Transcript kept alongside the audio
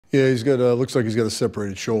Yeah, he's got. Looks like he's got a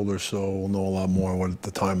separated shoulder, so we'll know a lot more what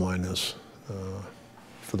the timeline is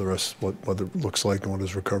for the rest. What it looks like and what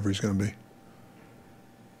his recovery is going to be.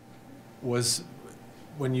 Was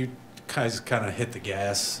when you guys kind of hit the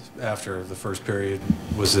gas after the first period,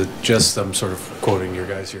 was it just, I'm sort of quoting your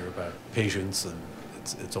guys here about patience and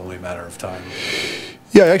it's only a matter of time?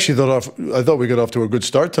 Yeah, I actually thought we got off to a good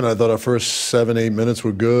start tonight. I thought our first 7-8 minutes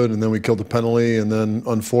were good, and then we killed a penalty, and then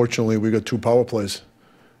unfortunately we got 2 power plays,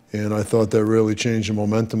 and I thought that really changed the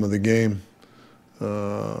momentum of the game.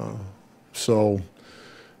 So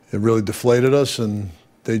it really deflated us, and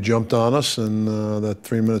they jumped on us, and that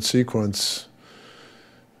 3-minute sequence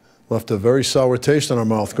left a very sour taste in our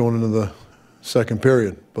mouth going into the second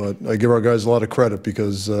period. But I give our guys a lot of credit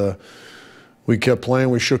because we kept playing,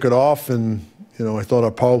 we shook it off, and I thought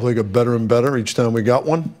our power play got better and better each time we got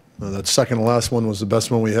one. That second to last one was the best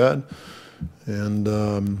one we had. And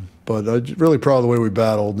but I'm really proud of the way we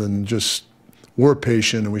battled and just were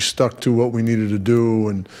patient, and we stuck to what we needed to do.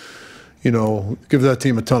 And give that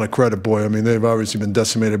team a ton of credit, boy. I mean, they've obviously been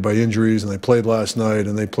decimated by injuries, and they played last night,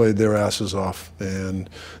 and they played their asses off. And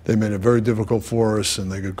they made it very difficult for us,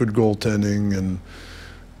 and they got good goaltending.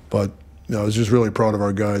 But I was just really proud of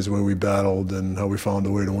our guys, the way we battled and how we found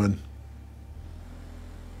a way to win.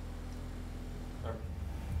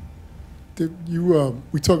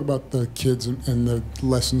 We talk about the kids and the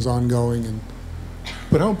lessons ongoing,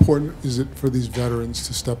 but how important is it for these veterans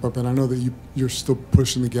to step up? And I know that you're still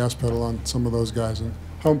pushing the gas pedal on some of those guys. And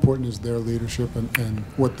how important is their leadership and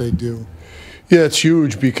what they do? Yeah, it's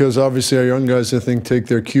huge because obviously our young guys, I think, take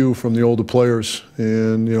their cue from the older players.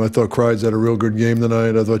 And I thought Kreids had a real good game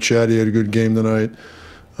tonight. I thought Shaddy had a good game tonight.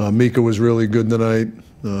 Mika was really good tonight.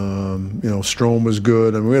 Strome was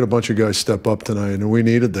good. I mean, we had a bunch of guys step up tonight, and we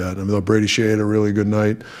needed that. I thought Brady Shea had a really good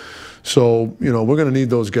night. So, we're going to need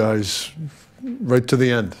those guys right to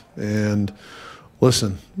the end. And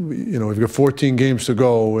listen, we've got 14 games to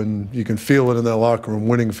go, and you can feel it in that locker room.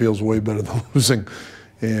 Winning feels way better than losing.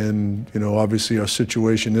 And, obviously our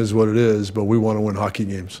situation is what it is, but we want to win hockey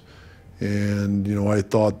games. And, I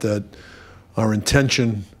thought that our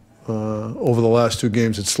intention over the last 2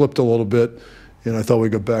 games had slipped a little bit, and I thought we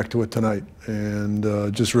got back to it tonight. And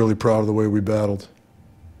just really proud of the way we battled.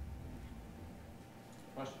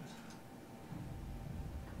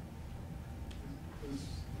 Is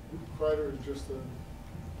Kreider just an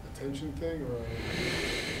attention thing, or?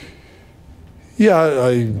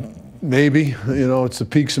 Yeah, maybe. It's the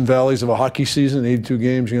peaks and valleys of a hockey season. 82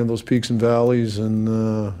 games, you have those peaks and valleys, and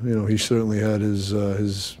he certainly had his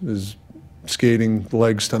skating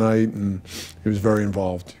legs tonight, and he was very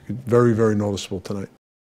involved. Very, very noticeable tonight.